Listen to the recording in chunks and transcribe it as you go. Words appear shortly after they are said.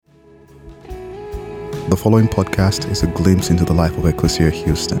The following podcast is a glimpse into the life of Ecclesia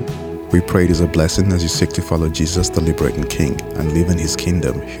Houston. We pray it is a blessing as you seek to follow Jesus, the liberating King, and live in His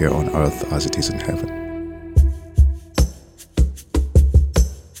kingdom here on earth as it is in heaven.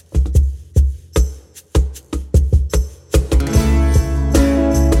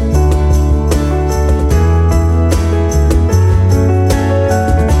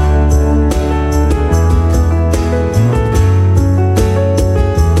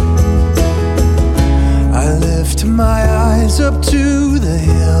 Up to the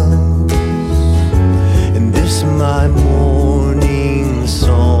hills, and this my morning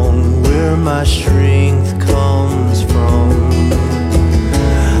song, where my strength comes from.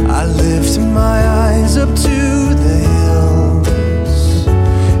 I lift my eyes up to the hills,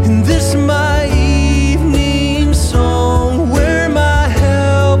 and this my evening song, where my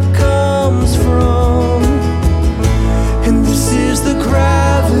help comes from. And this is the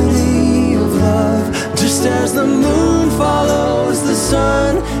gravity of love, just as the moon follows the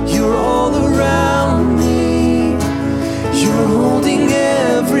sun, you're all around me, you're holding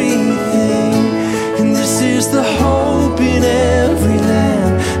everything, and this is the hope in every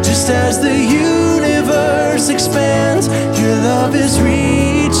land. Just as the universe expands, your love is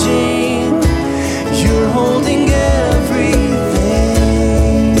reaching, you're holding everything.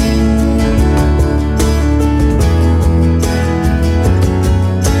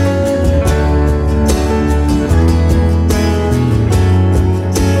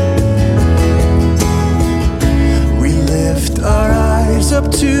 Up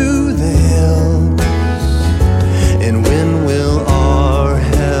to the hills, and when will our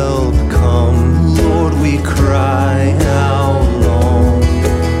help come? Lord, we cry, how long?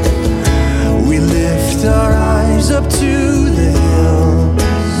 We lift our eyes up to the hills,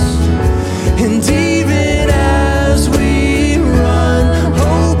 and even as we run,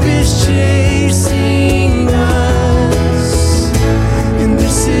 hope is chasing us. And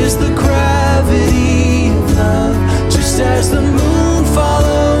this is the gravity of love, just as the moon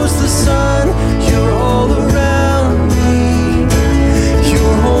follows the sun, you're all around me,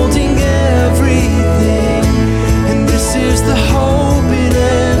 you're holding everything, and this is the hope in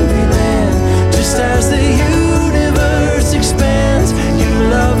every land. Just as the universe expands, your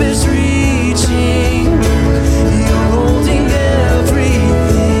love is reaching, you're holding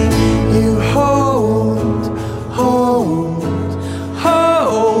everything. You hold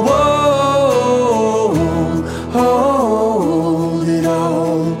it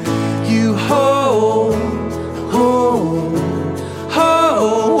all. You hold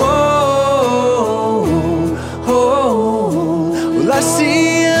well, I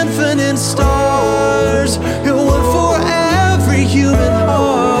see infinite stars, and one for every human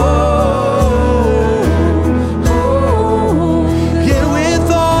heart. Yet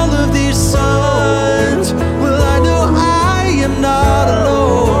with all of these signs, well, I know I am not alone.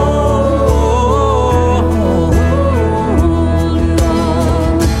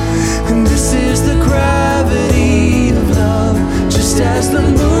 And this is the gravity of love, just as the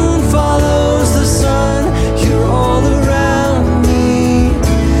moon follows the sun, you're all around me,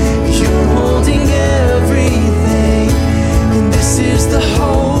 you're holding everything, and this is the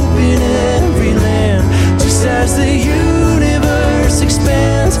hope in every land. Just as the universe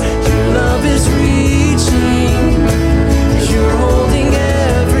expands, your love is reaching, you're holding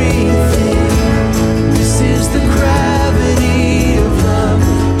everything. This is the gravity of love,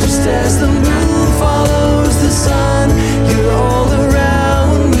 just as the moon follows the sun, you're all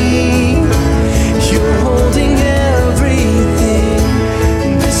around me, you're holding everything.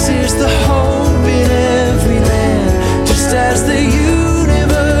 This is the hope in every land. Just as the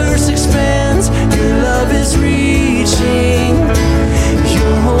universe expands, your love is reaching,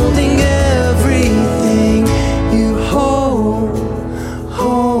 you're holding everything. You hold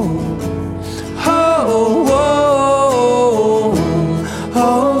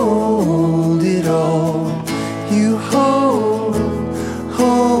it all. You hold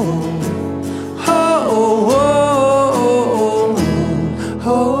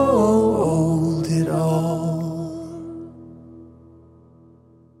it all.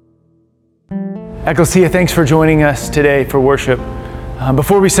 Ecclesia, thanks for joining us today for worship.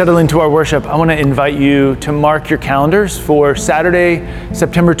 Before we settle into our worship, I want to invite you to mark your calendars for Saturday,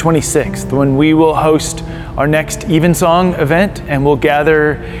 September 26th, when we will host our next Evensong event, and we'll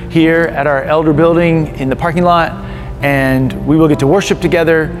gather here at our elder building in the parking lot, and we will get to worship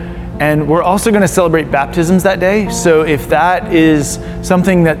together And we're also going to celebrate baptisms that day. So if that is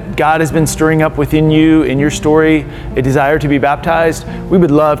something that God has been stirring up within you, in your story, a desire to be baptized, we would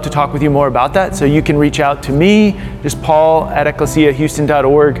love to talk with you more about that. So you can reach out to me, just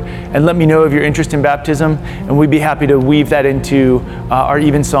paul@ecclesiahouston.org, and let me know of your interest in baptism. And we'd be happy to weave that into our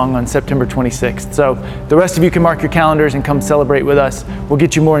evensong on September 26th. So the rest of you can mark your calendars and come celebrate with us. We'll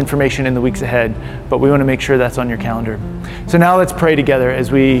get you more information in the weeks ahead, but we want to make sure that's on your calendar. So now let's pray together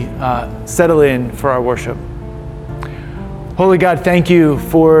as we settle in for our worship. Holy God, thank you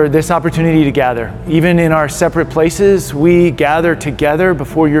for this opportunity to gather. Even in our separate places, we gather together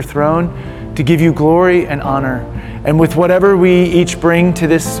before your throne to give you glory and honor. And with whatever we each bring to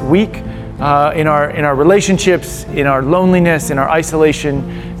this week, in our relationships, in our loneliness, in our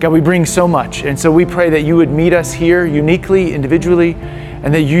isolation, God, we bring so much. And so we pray that you would meet us here uniquely, individually,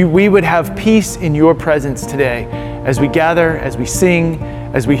 and that we would have peace in your presence today as we gather, as we sing,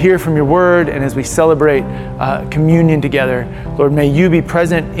 as we hear from your word, and as we celebrate communion together. Lord, may you be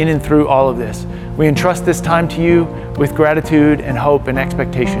present in and through all of this. We entrust this time to you with gratitude and hope and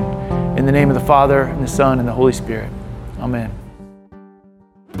expectation. In the name of the Father, and the Son, and the Holy Spirit. Amen.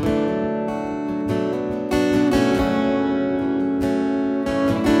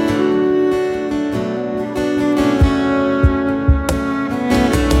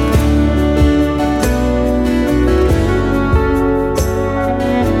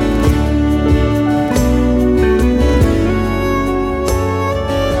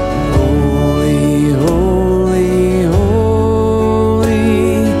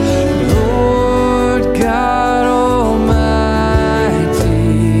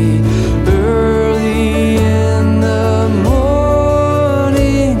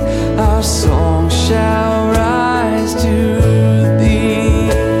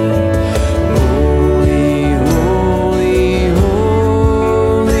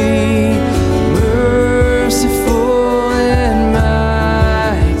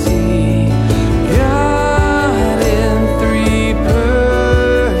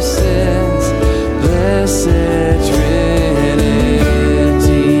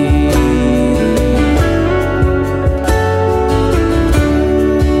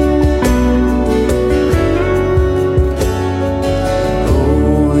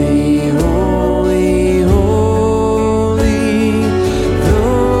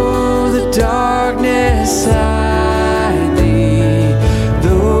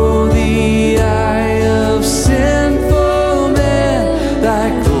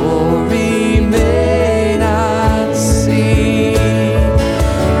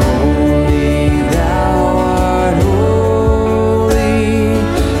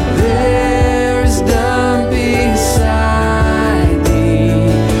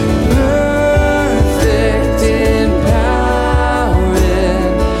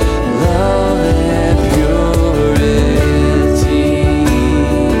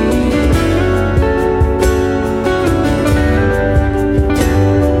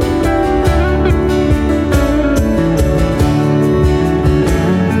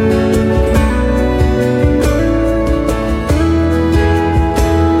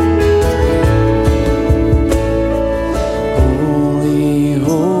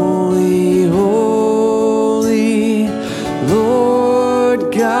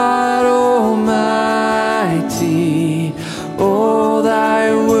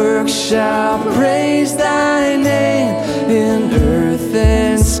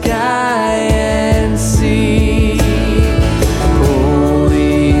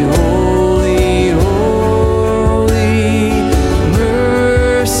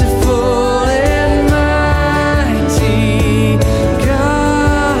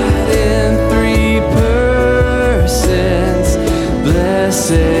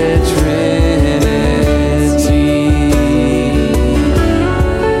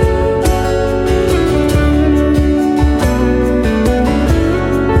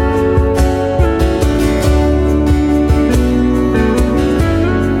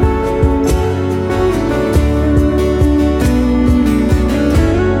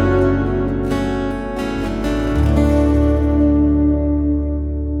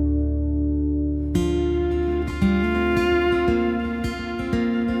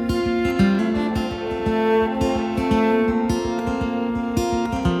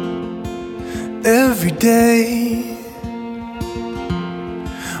 Every day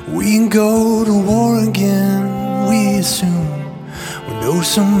we go to war again. We assume we know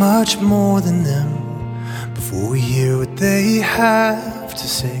so much more than them before we hear what they have to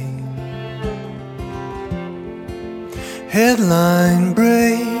say. Headline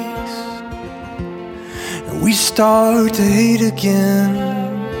breaks and we start to hate again.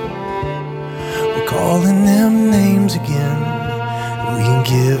 calling them names again. We can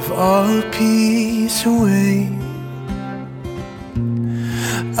give our peace away.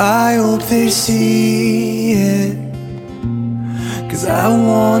 I hope they see it, 'cause I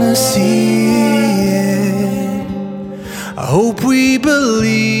wanna see it. I hope we believe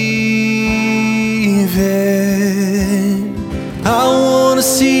it. I wanna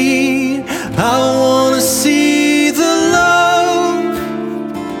see the love.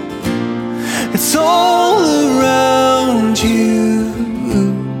 It's all around you.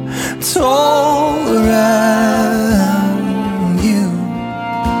 It's all around you.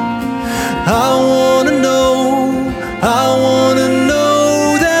 I wanna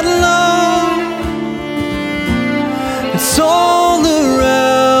know that love. It's all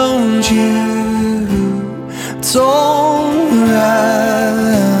around you. It's all around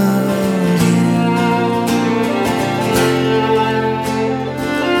you.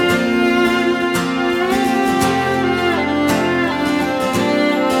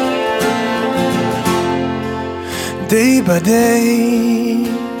 Day by day,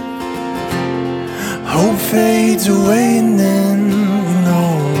 hope fades away, and then we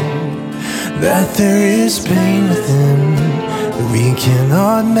know that there is pain within that we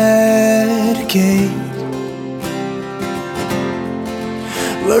cannot medicate.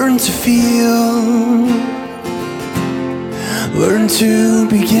 Learn to feel, learn to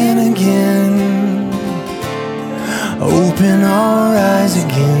begin again. Open our eyes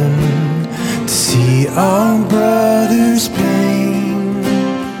again to see our brother's pain.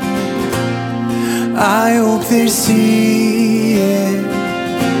 I hope they see it,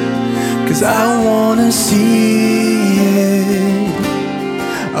 'cause I wanna see it.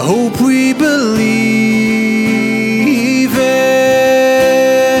 I hope we believe it.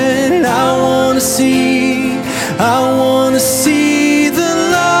 I wanna see the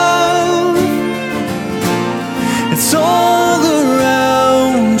love. It's all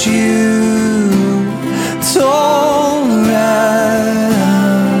around you. It's all around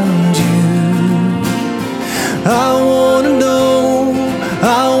you. I wanna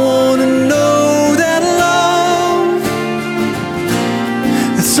know that love.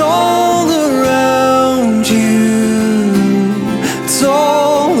 It's all around you. It's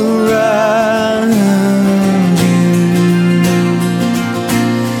all around you.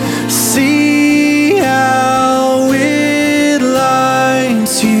 See how it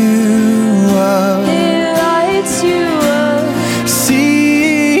lights you up. It lights you up.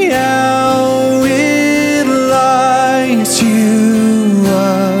 See how it lights you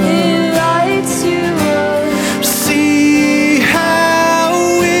up. It lights you up. See how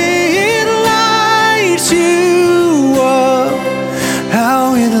it lights you up. How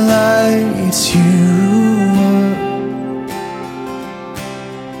it lights you up.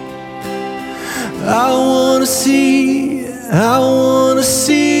 I wanna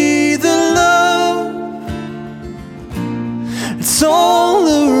see the love. It's all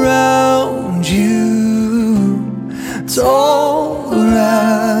around you. It's all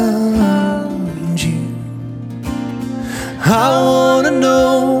around you. I wanna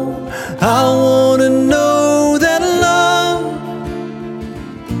know that love.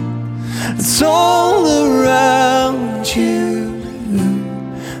 It's all around you.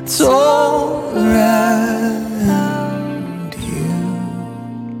 It's all around you.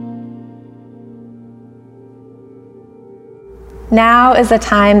 Now is the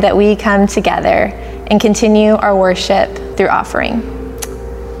time that we come together and continue our worship through offering.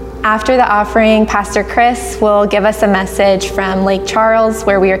 After the offering, Pastor Chris will give us a message from Lake Charles,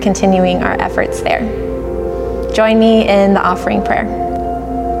 where we are continuing our efforts there. Join me in the offering prayer.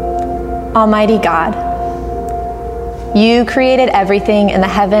 Almighty God, you created everything in the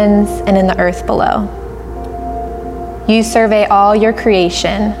heavens and in the earth below. You survey all your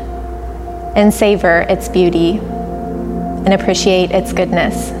creation and savor its beauty and appreciate its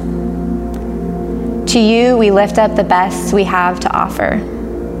goodness. To you, we lift up the best we have to offer,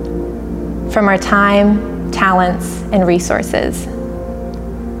 from our time, talents, and resources.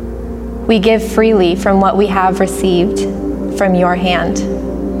 We give freely from what we have received from your hand.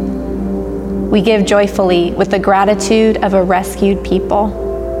 We give joyfully with the gratitude of a rescued people.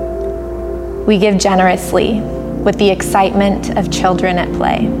 We give generously with the excitement of children at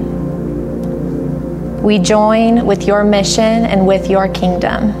play. We join with your mission and with your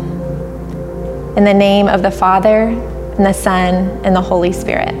kingdom. In the name of the Father, and the Son, and the Holy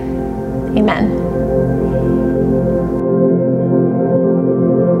Spirit. Amen.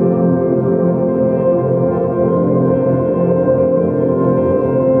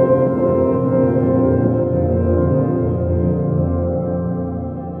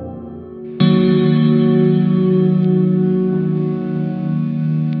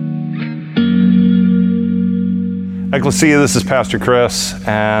 Ecclesia, this is Pastor Chris,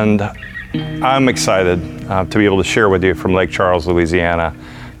 and I'm excited to be able to share with you from Lake Charles, Louisiana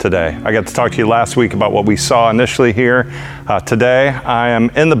today. I got to talk to you last week about what we saw initially here. Today, I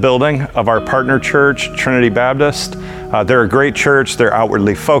am in the building of our partner church, Trinity Baptist. They're a great church. They're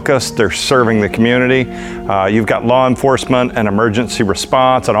outwardly focused. They're serving the community. You've got law enforcement and emergency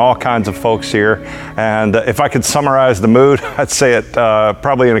response and all kinds of folks here. And if I could summarize the mood, I'd say it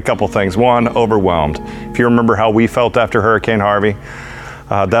probably in a couple things. One, overwhelmed. If you remember how we felt after Hurricane Harvey,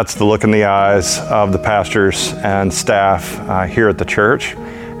 that's the look in the eyes of the pastors and staff here at the church.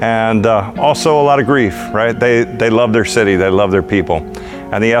 And also a lot of grief, right? They love their city, they love their people.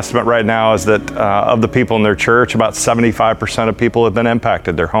 And the estimate right now is that of the people in their church, about 75% of people have been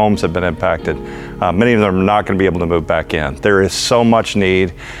impacted. Their homes have been impacted. Many of them are not going to be able to move back in. There is so much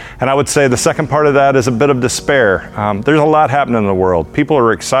need. And I would say the second part of that is a bit of despair. There's a lot happening in the world. People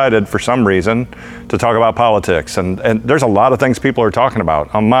are excited for some reason to talk about politics. And there's a lot of things people are talking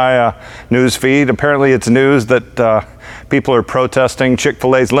about. On my news feed, apparently it's news that people are protesting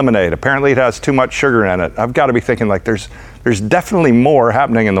Chick-fil-A's lemonade. Apparently it has too much sugar in it. I've got to be thinking like there's definitely more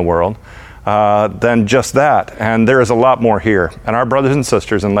happening in the world than just that. And there is a lot more here. And our brothers and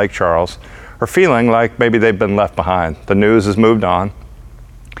sisters in Lake Charles are feeling like maybe they've been left behind. The news has moved on.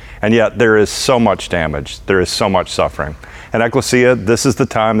 And yet there is so much damage. There is so much suffering. And Ecclesia, this is the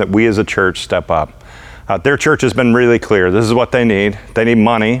time that we as a church step up. Their church has been really clear. This is what they need. They need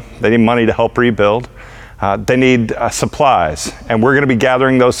money. They need money to help rebuild. They need supplies, and we're going to be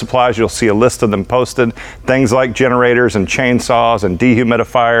gathering those supplies. You'll see a list of them posted. Things like generators and chainsaws and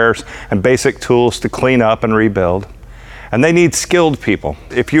dehumidifiers and basic tools to clean up and rebuild. And they need skilled people.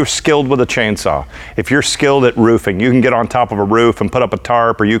 If you're skilled with a chainsaw, if you're skilled at roofing, you can get on top of a roof and put up a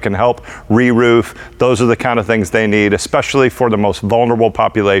tarp, or you can help re-roof. Those are the kind of things they need, especially for the most vulnerable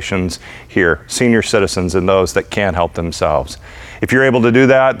populations here, senior citizens and those that can't help themselves. If you're able to do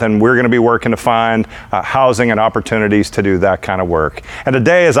that, then we're going to be working to find housing and opportunities to do that kind of work. And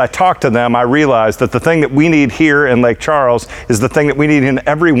today, as I talk to them, I realize that the thing that we need here in Lake Charles is the thing that we need in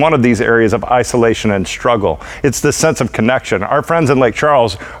every one of these areas of isolation and struggle. It's this sense of connection. Our friends in Lake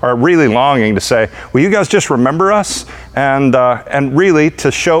Charles are really longing to say, will you guys just remember us? And really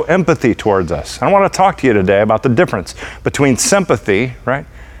to show empathy towards us. And I want to talk to you today about the difference between sympathy, right?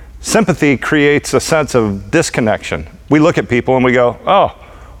 Sympathy creates a sense of disconnection. We look at people and we go, oh,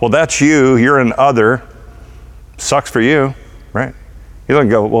 well, that's you. You're an other. Sucks for you, right? You don't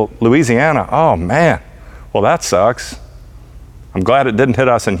go, well, Louisiana, oh, man. Well, that sucks. I'm glad it didn't hit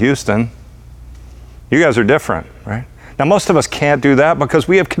us in Houston. You guys are different, right? Now, most of us can't do that because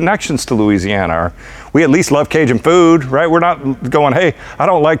we have connections to Louisiana. Or we at least love Cajun food, right? We're not going, hey, I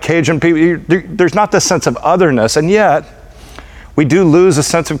don't like Cajun people. There's not this sense of otherness, and yet we do lose a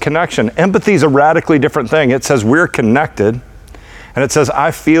sense of connection. Empathy is a radically different thing. It says we're connected, and it says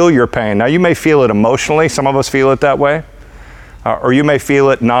I feel your pain. Now, you may feel it emotionally. Some of us feel it that way. Or you may feel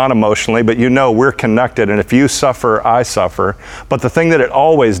it non-emotionally, but you know we're connected, and if you suffer, I suffer. But the thing that it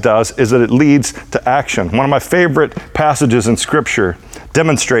always does is that it leads to action. One of my favorite passages in Scripture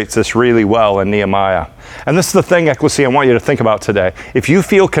demonstrates this really well in Nehemiah. And this is the thing, Ecclesia, I want you to think about today. If you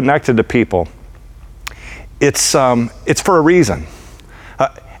feel connected to people, it's for a reason.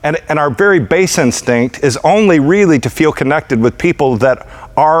 And our very base instinct is only really to feel connected with people that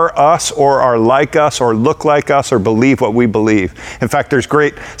are us or are like us or look like us or believe what we believe. In fact, there's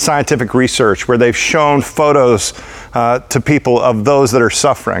great scientific research where they've shown photos to people of those that are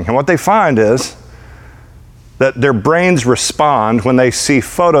suffering. And what they find is that their brains respond when they see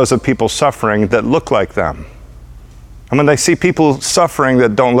photos of people suffering that look like them. And when they see people suffering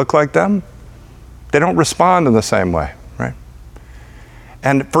that don't look like them, they don't respond in the same way, right?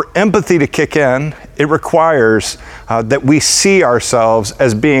 And for empathy to kick in, it requires that we see ourselves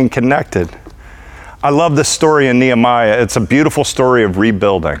as being connected. I love this story in Nehemiah. It's a beautiful story of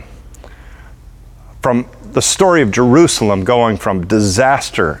rebuilding. From the story of Jerusalem going from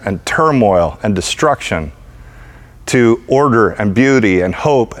disaster and turmoil and destruction to order and beauty and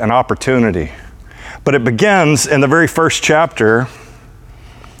hope and opportunity. But it begins in the very first chapter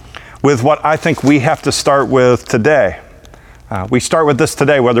with what I think we have to start with today. We start with this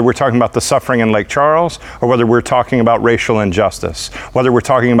today, whether we're talking about the suffering in Lake Charles or whether we're talking about racial injustice, whether we're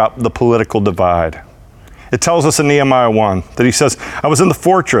talking about the political divide. It tells us in Nehemiah 1 that he says, I was in the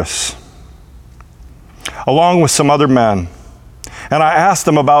fortress along with some other men, and I asked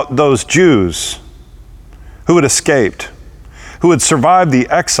them about those Jews who had escaped, who had survived the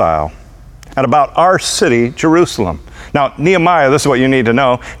exile, and about our city, Jerusalem. Now, Nehemiah, this is what you need to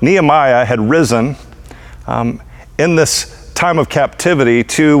know. Nehemiah had risen in this time of captivity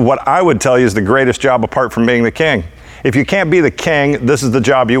to what I would tell you is the greatest job apart from being the king. If you can't be the king, this is the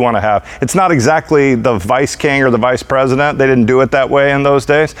job you want to have. It's not exactly the vice king or the vice president. They didn't do it that way in those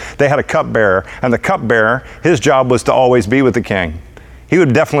days. They had a cupbearer, and the cupbearer, his job was to always be with the king. He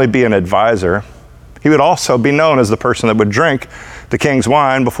would definitely be an advisor. He would also be known as the person that would drink the king's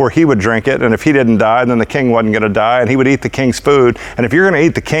wine before he would drink it. And if he didn't die, then the king wasn't going to die, and he would eat the king's food. And if you're going to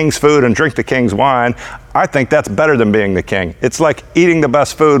eat the king's food and drink the king's wine, I think that's better than being the king. It's like eating the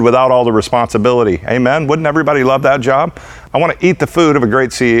best food without all the responsibility. Amen? Wouldn't everybody love that job? I want to eat the food of a great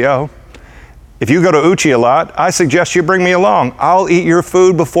CEO. If you go to Uchi a lot, I suggest you bring me along. I'll eat your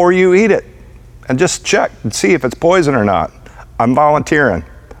food before you eat it. And just check and see if it's poison or not. I'm volunteering.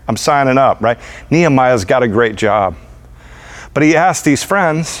 I'm signing up, right? Nehemiah's got a great job. But he asked these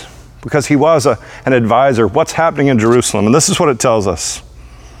friends, because he was an advisor, what's happening in Jerusalem? And this is what it tells us.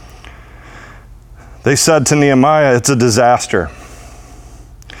 They said to Nehemiah, it's a disaster.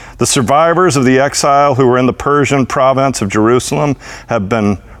 The survivors of the exile who were in the Persian province of Jerusalem have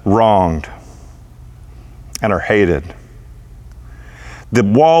been wronged and are hated. The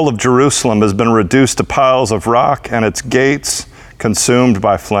wall of Jerusalem has been reduced to piles of rock and its gates consumed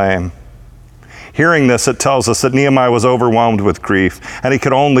by flame. Hearing this, it tells us that Nehemiah was overwhelmed with grief, and he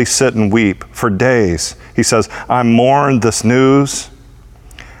could only sit and weep for days. He says, I mourned this news,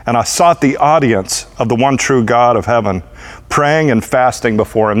 and I sought the audience of the one true God of heaven, praying and fasting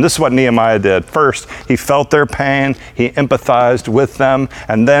before him. This is what Nehemiah did. First, he felt their pain, he empathized with them,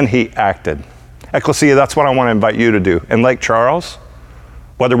 and then he acted. Ecclesia, that's what I want to invite you to do. In Lake Charles,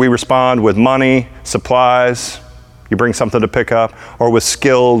 whether we respond with money, supplies, you bring something to pick up, or with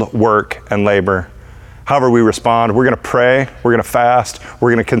skilled work and labor. However we respond, we're going to pray, we're going to fast, we're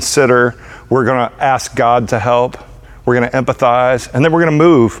going to consider, we're going to ask God to help, we're going to empathize, and then we're going to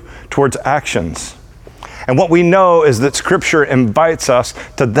move towards actions. And what we know is that Scripture invites us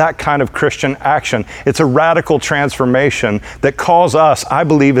to that kind of Christian action. It's a radical transformation that calls us, I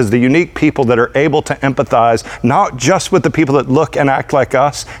believe, as the unique people that are able to empathize, not just with the people that look and act like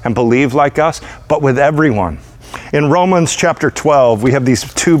us and believe like us, but with everyone. In Romans chapter 12, we have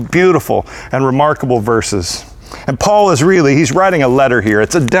these two beautiful and remarkable verses. And Paul is he's writing a letter here.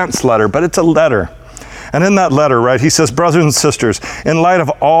 It's a dense letter, but it's a letter. And in that letter, right, he says, brothers and sisters, in light of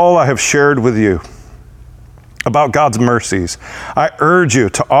all I have shared with you about God's mercies, I urge you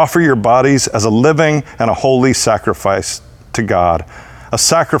to offer your bodies as a living and a holy sacrifice to God, a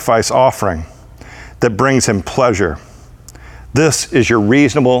sacrifice offering that brings him pleasure. This is your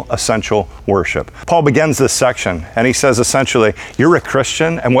reasonable, essential worship. Paul begins this section, and he says essentially, you're a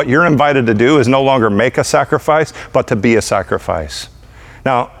Christian, and what you're invited to do is no longer make a sacrifice, but to be a sacrifice.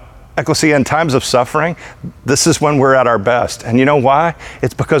 Now, Ecclesia, in times of suffering, this is when we're at our best. And you know why?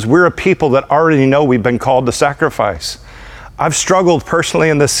 It's because we're a people that already know we've been called to sacrifice. I've struggled personally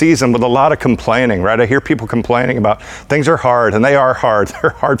in this season with a lot of complaining, right? I hear people complaining about things are hard, and they are hard. They're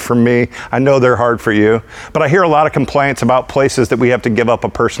hard for me. I know they're hard for you. But I hear a lot of complaints about places that we have to give up a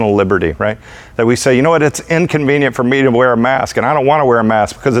personal liberty, right? That we say, you know what, it's inconvenient for me to wear a mask, and I don't want to wear a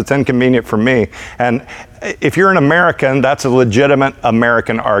mask because it's inconvenient for me. And if you're an American, that's a legitimate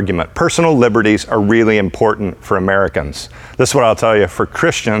American argument. Personal liberties are really important for Americans. This is what I'll tell you. For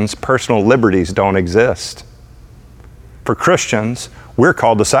Christians, personal liberties don't exist. For Christians, we're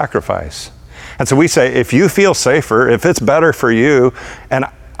called to sacrifice. And so we say, if you feel safer, if it's better for you, and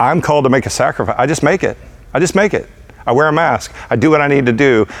I'm called to make a sacrifice, I just make it. I just make it. I wear a mask. I do what I need to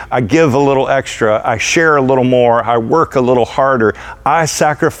do. I give a little extra. I share a little more. I work a little harder. I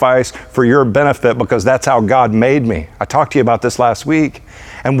sacrifice for your benefit because that's how God made me. I talked to you about this last week.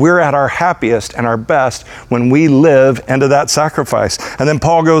 And we're at our happiest and our best when we live into that sacrifice. And then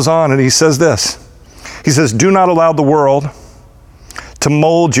Paul goes on and he says this. He says, do not allow the world to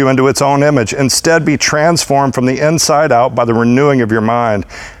mold you into its own image. Instead, be transformed from the inside out by the renewing of your mind.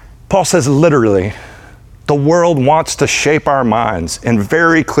 Paul says literally, the world wants to shape our minds in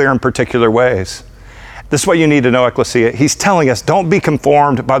very clear and particular ways. This is what you need to know, Ecclesia. He's telling us, don't be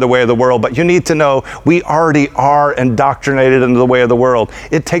conformed by the way of the world, but you need to know we already are indoctrinated into the way of the world.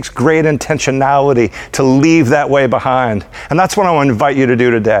 It takes great intentionality to leave that way behind. And that's what I want to invite you to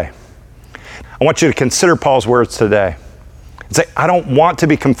do today. I want you to consider Paul's words today. And say, I don't want to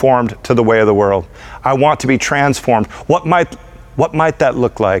be conformed to the way of the world. I want to be transformed. What might that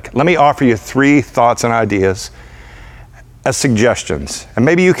look like? Let me offer you 3 thoughts and ideas as suggestions. And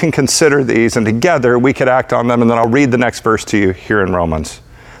maybe you can consider these, and together we could act on them, and then I'll read the next verse to you here in Romans.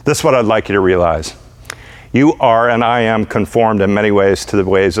 This is what I'd like you to realize. You are and I am conformed in many ways to the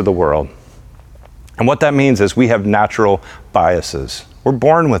ways of the world. And what that means is we have natural biases. We're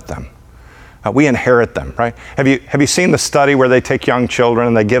born with them. We inherit them, right? Have you seen the study where they take young children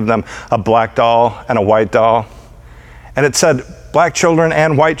and they give them a black doll and a white doll? And it said, black children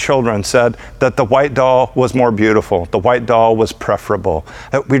and white children said that the white doll was more beautiful. The white doll was preferable.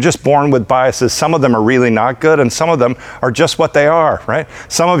 That we're just born with biases. Some of them are really not good, and some of them are just what they are, right?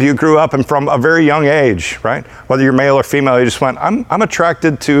 Some of you grew up and from a very young age, right? Whether you're male or female, you just went, I'm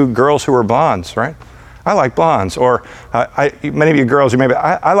attracted to girls who are blondes, right? I like blondes. Or many of you girls,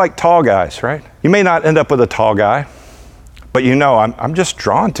 I like tall guys, right? You may not end up with a tall guy, but I'm just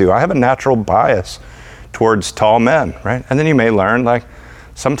drawn to. I have a natural bias towards tall men, right? And then you may learn, like,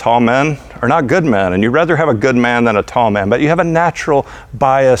 some tall men are not good men, and you'd rather have a good man than a tall man, but you have a natural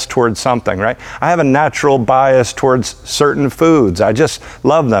bias towards something, right? I have a natural bias towards certain foods. I just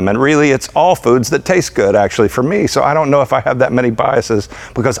love them, and really it's all foods that taste good, actually, for me. So I don't know if I have that many biases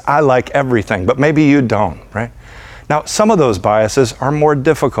because I like everything, but maybe you don't, right? Now, some of those biases are more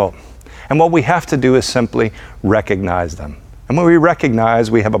difficult, and what we have to do is simply recognize them. And when we recognize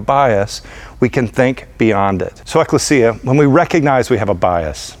we have a bias, we can think beyond it. So Ecclesia, when we recognize we have a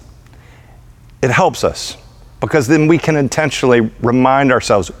bias, it helps us because then we can intentionally remind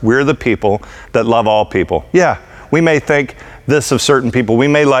ourselves we're the people that love all people. Yeah, we may think this of certain people. We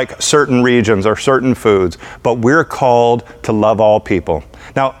may like certain regions or certain foods, but we're called to love all people.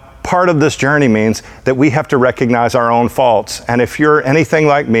 Now, part of this journey means that we have to recognize our own faults. And if you're anything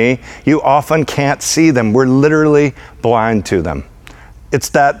like me, you often can't see them. We're literally blind to them. It's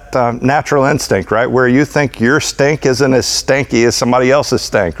that natural instinct, right? Where you think your stink isn't as stinky as somebody else's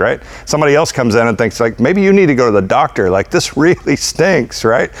stink, right? Somebody else comes in and thinks, like, maybe you need to go to the doctor. Like, this really stinks,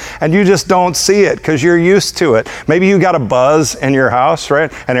 right? And you just don't see it because you're used to it. Maybe you got a buzz in your house,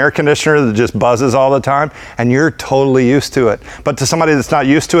 right? An air conditioner that just buzzes all the time, and you're totally used to it. But to somebody that's not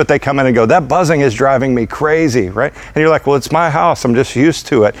used to it, they come in and go, that buzzing is driving me crazy, right? And you're like, well, it's my house. I'm just used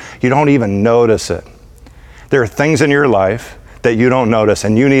to it. You don't even notice it. There are things in your life that you don't notice,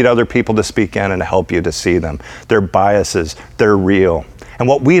 and you need other people to speak in and help you to see them. They're biases, they're real. And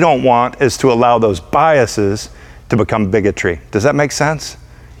what we don't want is to allow those biases to become bigotry. Does that make sense?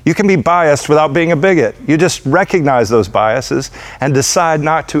 You can be biased without being a bigot. You just recognize those biases and decide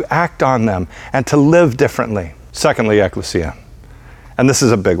not to act on them and to live differently. Secondly, Ecclesia, and this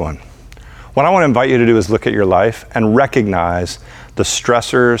is a big one. What I want to invite you to do is look at your life and recognize the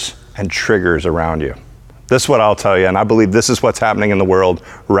stressors and triggers around you. This is what I'll tell you, and I believe this is what's happening in the world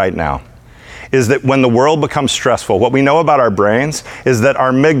right now, is that when the world becomes stressful, what we know about our brains is that the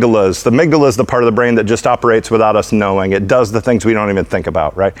amygdala is the part of the brain that just operates without us knowing. It does the things we don't even think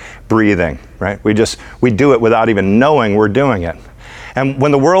about, right? Breathing, right? We do it without even knowing we're doing it. And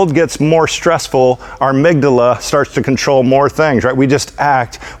when the world gets more stressful, our amygdala starts to control more things, right? We just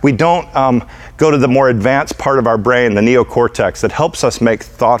act. We don't go to the more advanced part of our brain, the neocortex, that helps us make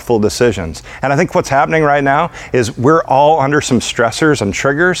thoughtful decisions. And I think what's happening right now is we're all under some stressors and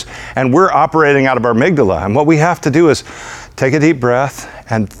triggers, and we're operating out of our amygdala. And what we have to do is take a deep breath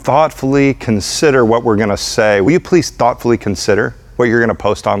and thoughtfully consider what we're going to say. Will you please thoughtfully consider what you're going to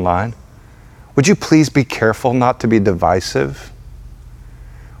post online? Would you please be careful not to be divisive?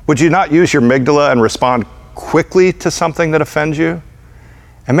 Would you not use your amygdala and respond quickly to something that offends you?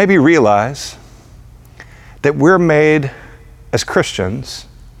 And maybe realize that we're made as Christians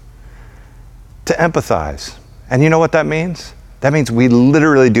to empathize. And you know what that means? That means we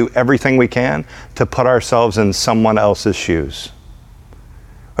literally do everything we can to put ourselves in someone else's shoes.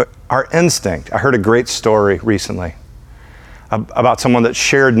 Our instinct. I heard a great story recently about someone that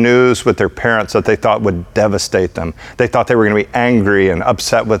shared news with their parents that they thought would devastate them. They thought they were going to be angry and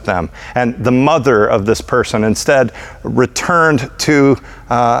upset with them. And the mother of this person instead returned to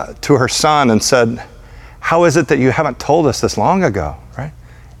her son and said, how is it that you haven't told us this long ago, right?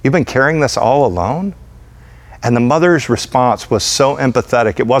 You've been carrying this all alone? And the mother's response was so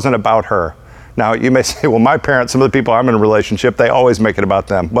empathetic. It wasn't about her. Now, you may say, well, my parents, some of the people I'm in a relationship, they always make it about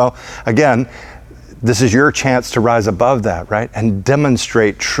them. Well, again, this is your chance to rise above that, right? And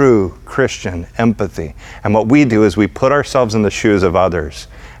demonstrate true Christian empathy. And what we do is we put ourselves in the shoes of others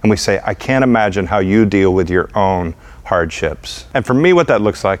and we say, I can't imagine how you deal with your own hardships. And for me, what that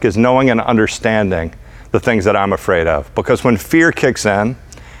looks like is knowing and understanding the things that I'm afraid of. Because when fear kicks in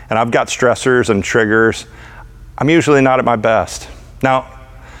and I've got stressors and triggers, I'm usually not at my best. Now,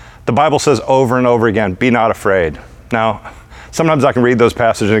 the Bible says over and over again, be not afraid. Now, sometimes I can read those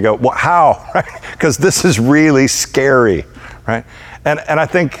passages and go, well, how? Right? Because this is really scary, right? And I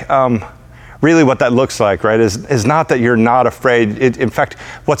think really what that looks like, right, is not that you're not afraid. In fact,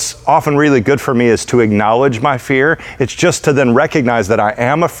 what's often really good for me is to acknowledge my fear. It's just to then recognize that I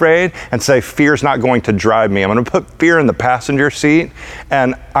am afraid and say, fear's not going to drive me. I'm going to put fear in the passenger seat,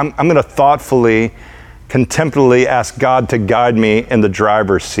 and I'm going to thoughtfully contemplatively ask God to guide me in the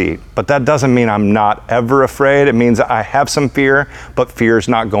driver's seat. But that doesn't mean I'm not ever afraid. It means I have some fear, but fear is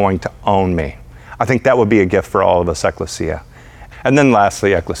not going to own me. I think that would be a gift for all of us, Ecclesia. And then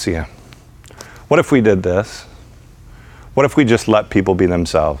lastly, Ecclesia, what if we did this? What if we just let people be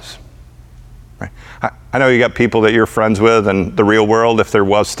themselves? Right? I know you got people that you're friends with in the real world, if there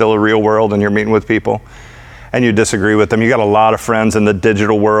was still a real world and you're meeting with people, and you disagree with them. You got a lot of friends in the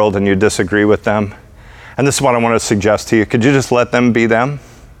digital world and you disagree with them. And this is what I want to suggest to you. Could you just let them be them?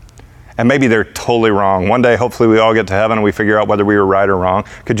 And maybe they're totally wrong. One day, hopefully we all get to heaven and we figure out whether we were right or wrong.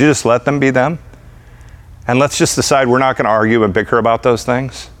 Could you just let them be them? And let's just decide we're not going to argue and bicker about those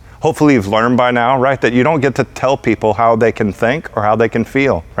things. Hopefully you've learned by now, right, that you don't get to tell people how they can think or how they can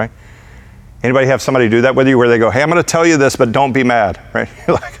feel, right? Anybody have somebody do that with you where they go, hey, I'm going to tell you this, but don't be mad, right?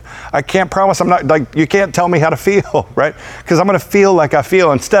 You're like, I can't promise I'm not, like, you can't tell me how to feel, right? Because I'm going to feel like I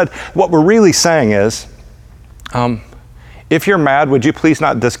feel. Instead, what we're really saying is, if you're mad, would you please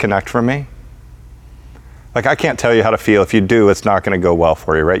not disconnect from me? Like, I can't tell you how to feel. If you do, it's not going to go well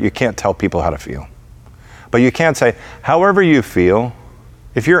for you, right? You can't tell people how to feel. But you can say, however you feel,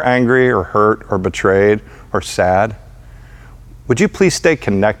 if you're angry or hurt or betrayed or sad, would you please stay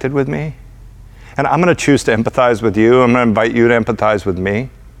connected with me? And I'm going to choose to empathize with you. I'm going to invite you to empathize with me.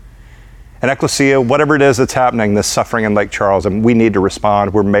 And Ecclesia, whatever it is that's happening, this suffering in Lake Charles, and we need to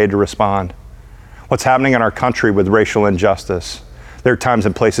respond. We're made to respond. What's happening in our country with racial injustice? There are times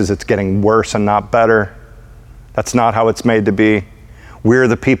and places it's getting worse and not better. That's not how it's made to be. We're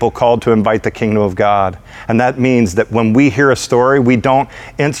the people called to invite the kingdom of God. And that means that when we hear a story, we don't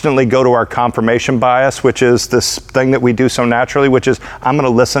instantly go to our confirmation bias, which is this thing that we do so naturally, which is, I'm going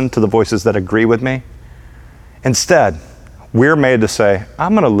to listen to the voices that agree with me. Instead, we're made to say,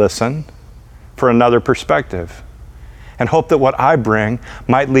 I'm going to listen for another perspective and hope that what I bring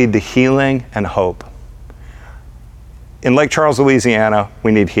might lead to healing and hope. In Lake Charles, Louisiana,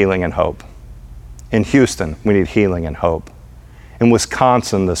 we need healing and hope. In Houston, we need healing and hope. In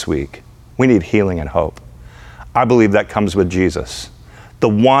Wisconsin this week, we need healing and hope. I believe that comes with Jesus, the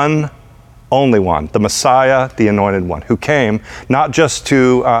one, only one, the Messiah, the anointed one, who came not just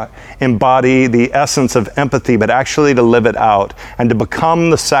to embody the essence of empathy, but actually to live it out and to become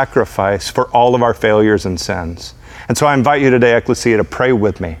the sacrifice for all of our failures and sins. And so I invite you today, Ecclesia, to pray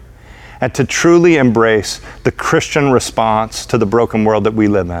with me and to truly embrace the Christian response to the broken world that we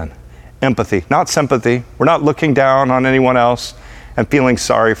live in. Empathy, not sympathy. We're not looking down on anyone else and feeling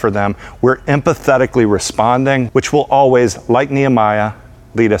sorry for them. We're empathetically responding, which will always, like Nehemiah,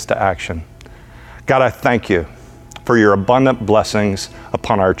 lead us to action. God, I thank you for your abundant blessings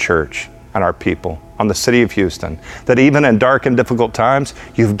upon our church and our people, on the city of Houston, that even in dark and difficult times,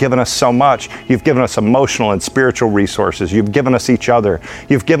 you've given us so much. You've given us emotional and spiritual resources. You've given us each other.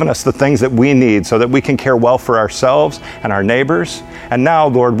 You've given us the things that we need so that we can care well for ourselves and our neighbors. And now,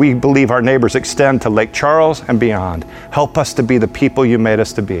 Lord, we believe our neighbors extend to Lake Charles and beyond. Help us to be the people you made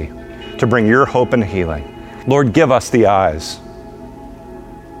us to be, to bring your hope and healing. Lord, give us the eyes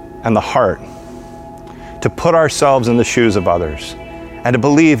and the heart to put ourselves in the shoes of others, and to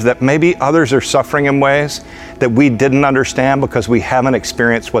believe that maybe others are suffering in ways that we didn't understand because we haven't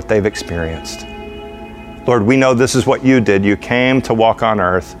experienced what they've experienced. Lord, we know this is what you did. You came to walk on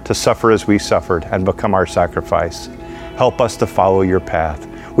earth, to suffer as we suffered, and become our sacrifice. Help us to follow your path.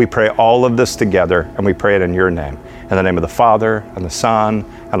 We pray all of this together, and we pray it in your name. In the name of the Father, and the Son,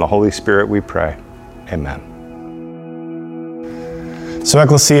 and the Holy Spirit we pray. Amen. So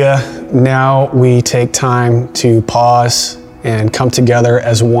Ecclesia, now we take time to pause and come together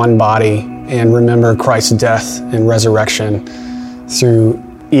as one body and remember Christ's death and resurrection through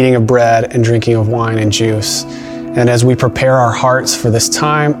eating of bread and drinking of wine and juice. And as we prepare our hearts for this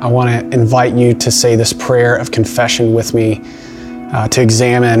time, I want to invite you to say this prayer of confession with me to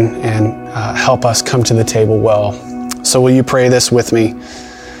examine and help us come to the table well. So will you pray this with me?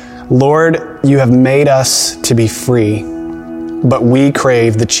 Lord, you have made us to be free, but we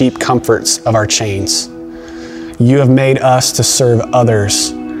crave the cheap comforts of our chains. You have made us to serve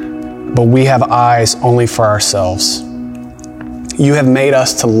others, but we have eyes only for ourselves. You have made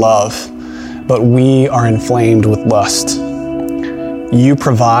us to love, but we are inflamed with lust. You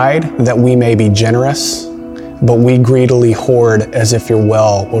provide that we may be generous, but we greedily hoard as if your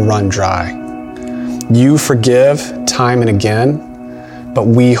well will run dry. You forgive time and again, but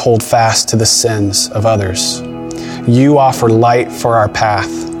we hold fast to the sins of others. You offer light for our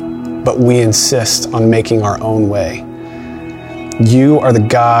path, but we insist on making our own way. You are the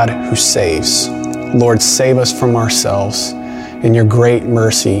God who saves. Lord, save us from ourselves. In your great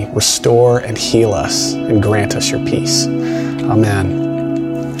mercy, restore and heal us and grant us your peace. Amen.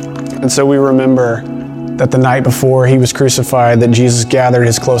 And so we remember that the night before he was crucified, that Jesus gathered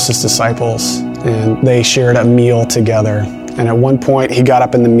his closest disciples and they shared a meal together. And at one point he got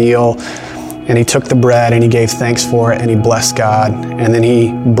up in the meal and he took the bread and he gave thanks for it and he blessed God, and then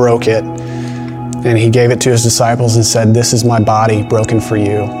he broke it and he gave it to his disciples and said, "This is my body broken for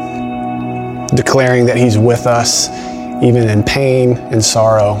you," declaring that he's with us even in pain and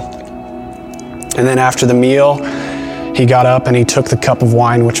sorrow. And then after the meal, he got up and he took the cup of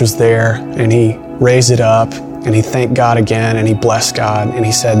wine which was there and he raised it up and he thanked God again and he blessed God and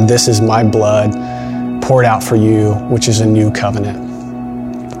he said, "This is my blood poured out for you, which is a new covenant."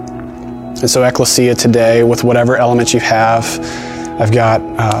 And so Ecclesia today, with whatever elements you have, I've got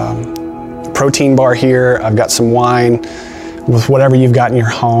a protein bar here, I've got some wine, with whatever you've got in your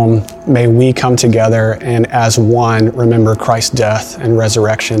home, may we come together and as one remember Christ's death and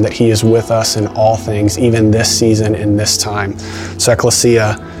resurrection, that he is with us in all things, even this season and this time. So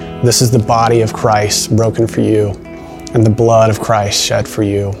Ecclesia, this is the body of Christ broken for you and the blood of Christ shed for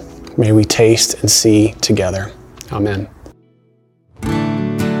you. May we taste and see together. Amen.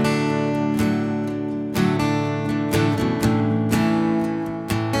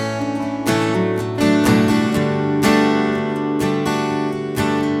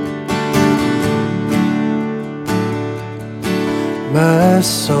 My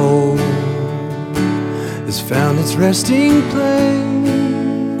soul has found its resting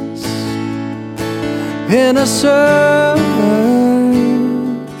place, and I search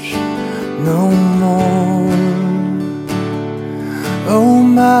no more. Oh,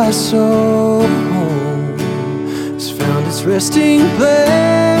 my soul has found its resting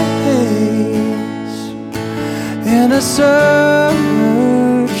place, and I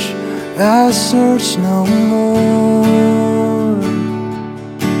search no more.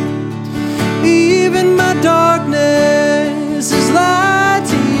 Even my darkness is light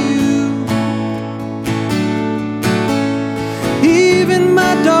to you. Even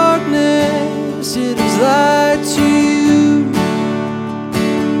my darkness, it is light to you.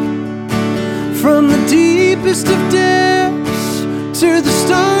 From the deepest of depths to the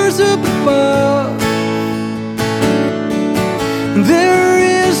stars up above, there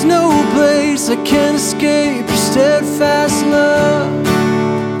is no place I can escape your steadfast love.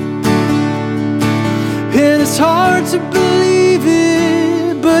 And it's hard to believe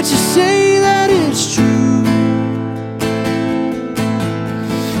it, but you say that it's true.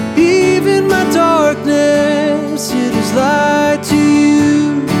 Even my darkness, it is light to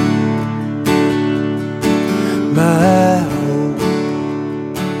you. My hope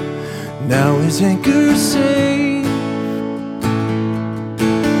now is anchored safe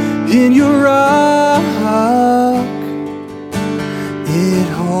in your rock, it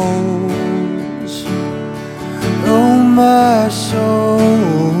holds. Oh, my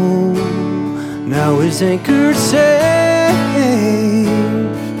soul now is anchored safe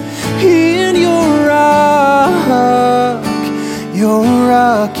in your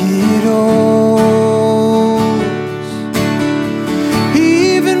rock it holds.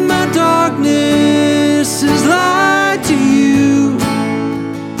 Even my darkness is light to you.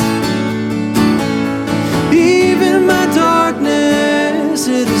 Even my darkness,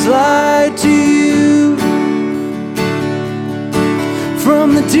 it is light to you.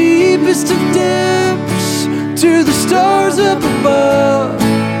 From the deepest of depths to the stars up above,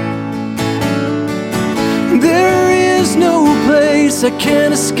 there is no place I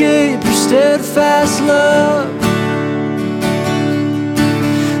can escape your steadfast love.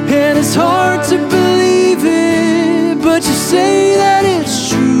 And it's hard to believe it, but you say that it's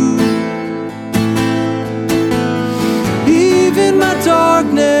true. Even my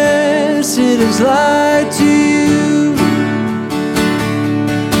darkness, it is light to you.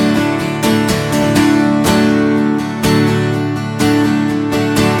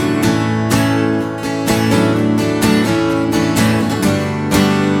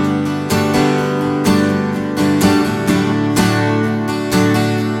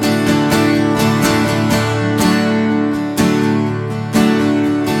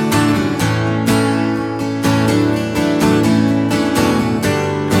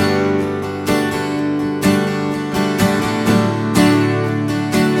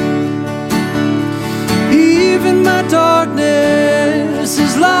 Darkness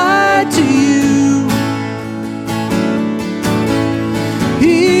is light to you.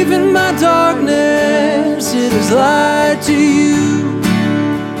 Even my darkness, it is light to you.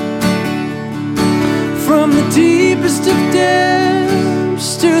 From the deepest of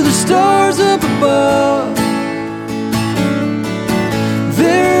depths to the stars up above,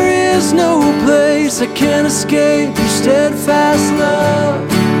 there is no place I can escape your steadfast love.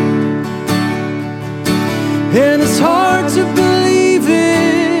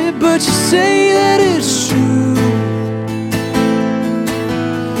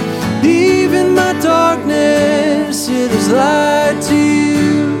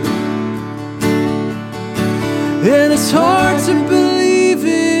 And it's hard to believe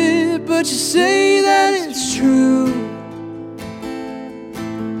it, but you say that it's true.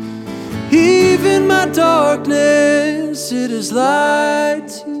 Even my darkness, it is light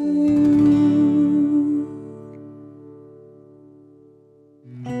to you.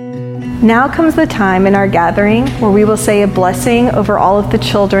 Now comes the time in our gathering where we will say a blessing over all of the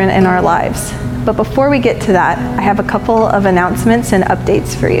children in our lives. But before we get to that, I have a couple of announcements and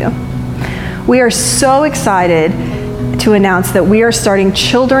updates for you. We are so excited to announce that we are starting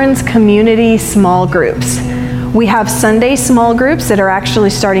children's community small groups. We have Sunday small groups that are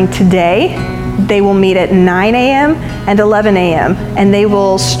actually starting today. They will meet at 9 a.m. and 11 a.m. and they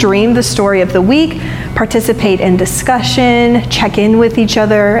will stream the story of the week, participate in discussion, check in with each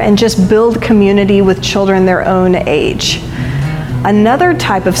other, and just build community with children their own age. Another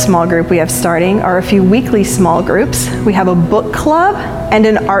type of small group we have starting are a few weekly small groups. We have a book club and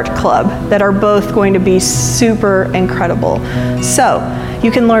an art club that are both going to be super incredible. So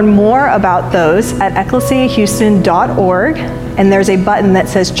you can learn more about those at ecclesiahouston.org, and there's a button that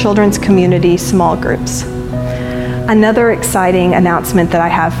says Children's Community Small Groups. Another exciting announcement that I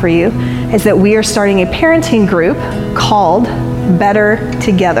have for you is that we are starting a parenting group called Better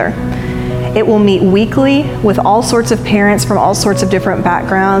Together. It will meet weekly with all sorts of parents from all sorts of different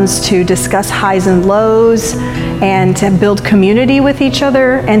backgrounds to discuss highs and lows and to build community with each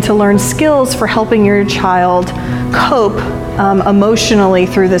other and to learn skills for helping your child cope emotionally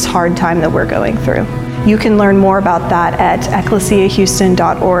through this hard time that we're going through. You can learn more about that at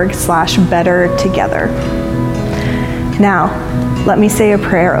ecclesiahouston.org/bettertogether. Now, let me say a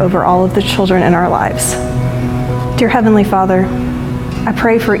prayer over all of the children in our lives. Dear Heavenly Father, I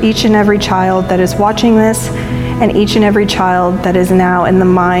pray for each and every child that is watching this and each and every child that is now in the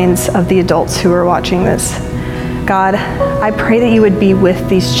minds of the adults who are watching this. God, I pray that you would be with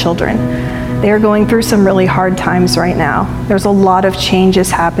these children. They are going through some really hard times right now. There's a lot of changes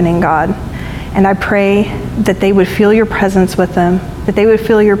happening, God. And I pray that they would feel your presence with them, that they would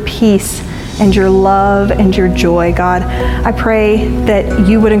feel your peace and your love and your joy, God. I pray that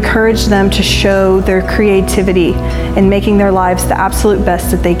you would encourage them to show their creativity in making their lives the absolute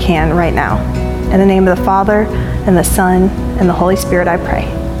best that they can right now. In the name of the Father, and the Son, and the Holy Spirit, I pray.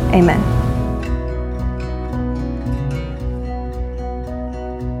 Amen.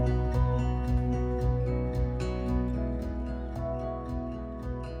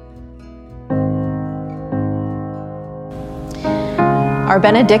 Our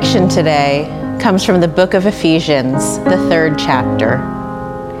benediction today comes from the book of Ephesians, the 3rd chapter.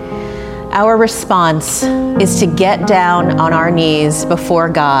 Our response is to get down on our knees before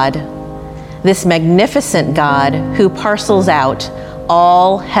God, this magnificent God who parcels out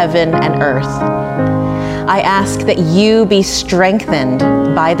all heaven and earth. I ask that you be strengthened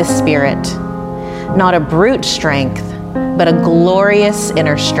by the Spirit, not a brute strength, but a glorious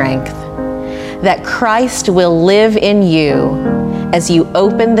inner strength, that Christ will live in you as you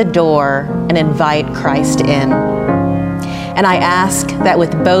open the door and invite Christ in. And I ask that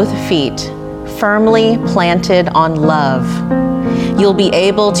with both feet firmly planted on love, you'll be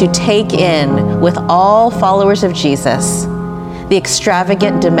able to take in with all followers of Jesus the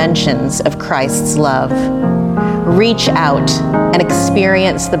extravagant dimensions of Christ's love. Reach out and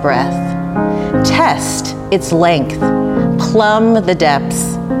experience the breadth. Test its length, plumb the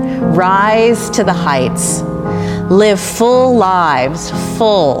depths, rise to the heights. Live full lives,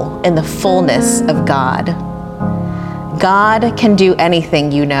 full in the fullness of God. God can do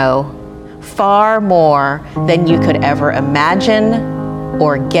anything, you know, far more than you could ever imagine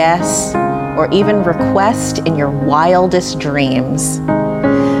or guess or even request in your wildest dreams.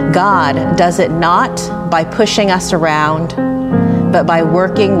 God does it not by pushing us around, but by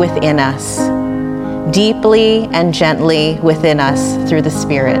working within us, deeply and gently within us through the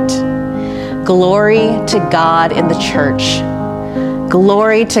Spirit. Glory to God in the church.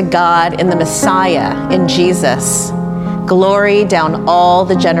 Glory to God in the Messiah, in Jesus. Glory down all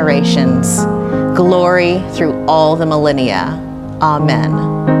the generations. Glory through all the millennia. Amen.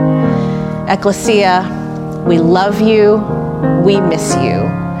 Ecclesia, we love you. We miss you.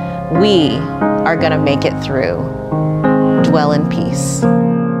 We are going to make it through. Dwell in peace.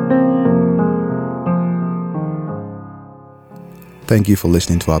 Thank you for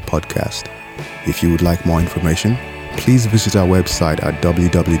listening to our podcast. If you would like more information, please visit our website at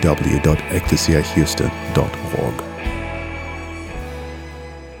www.ecclesiahouston.org.